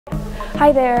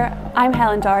Hi there, I'm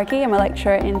Helen Dargie. I'm a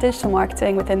lecturer in digital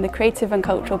marketing within the Creative and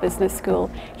Cultural Business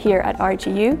School here at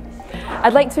RGU.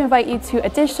 I'd like to invite you to a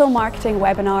digital marketing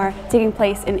webinar taking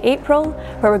place in April,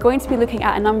 where we're going to be looking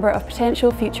at a number of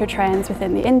potential future trends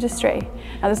within the industry.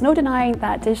 Now, there's no denying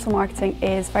that digital marketing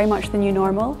is very much the new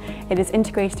normal. It is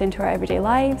integrated into our everyday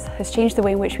lives, has changed the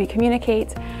way in which we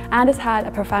communicate, and has had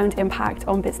a profound impact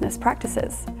on business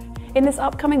practices. In this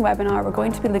upcoming webinar, we're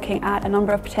going to be looking at a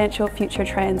number of potential future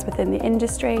trends within the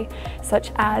industry,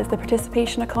 such as the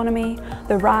participation economy,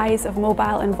 the rise of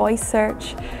mobile and voice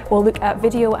search. We'll look at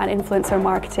video and influencer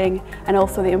marketing, and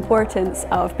also the importance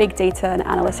of big data and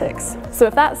analytics. So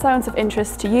if that sounds of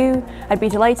interest to you, I'd be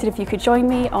delighted if you could join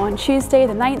me on Tuesday,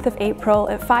 the 9th of April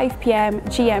at 5 p.m.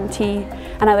 GMT,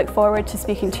 and I look forward to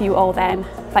speaking to you all then.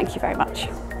 Thank you very much.